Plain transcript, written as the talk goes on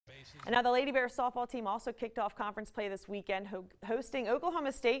And now the Lady Bears softball team also kicked off conference play this weekend, hosting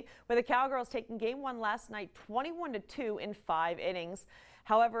Oklahoma State, where the Cowgirls taking game one last night 21-2 in 5 innings.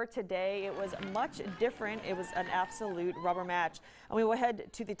 However, today it was much different. It was an absolute rubber match. And we will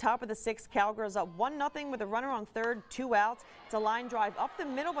head to the top of the 6th. Cowgirls up 1-0 with a runner on third, 2 outs. It's a line drive up the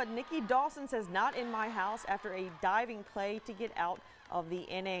middle, but Nikki Dawson says not in my house after a diving play to get out of the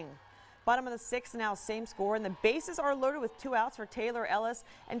inning. Bottom of the 6th now, same score, and the bases are loaded with 2 outs for Taylor Ellis,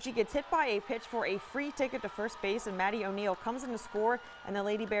 and she gets hit by a pitch for a free ticket to first base, and Maddie O'Neill comes in to score, and the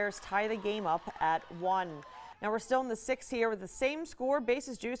Lady Bears tie the game up at 1. Now we're still in the 6th here with the same score,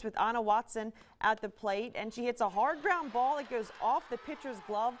 bases juiced with Anna Watson at the plate, and she hits a hard ground ball that goes off the pitcher's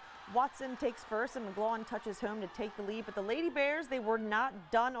glove. Watson takes first and McGlaughlin touches home to take the lead, but the Lady Bears, they were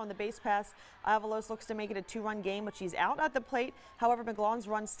not done on the base pass. Avalos looks to make it a 2-run game, but she's out at the plate. However, McGlaughlin's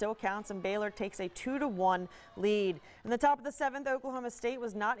run still counts, and Baylor takes a 2-1 lead. In the top of the 7th, Oklahoma State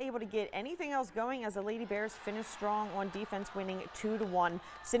was not able to get anything else going as the Lady Bears finished strong on defense, winning 2-1.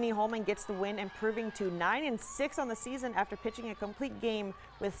 Sydney Holman gets the win, improving to 9-6 on the season after pitching a complete game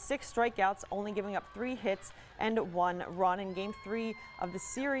with 6 strikeouts, only giving up 3 hits and 1 run. And Game 3 of the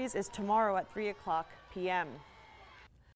series is tomorrow at 3 o'clock p.m.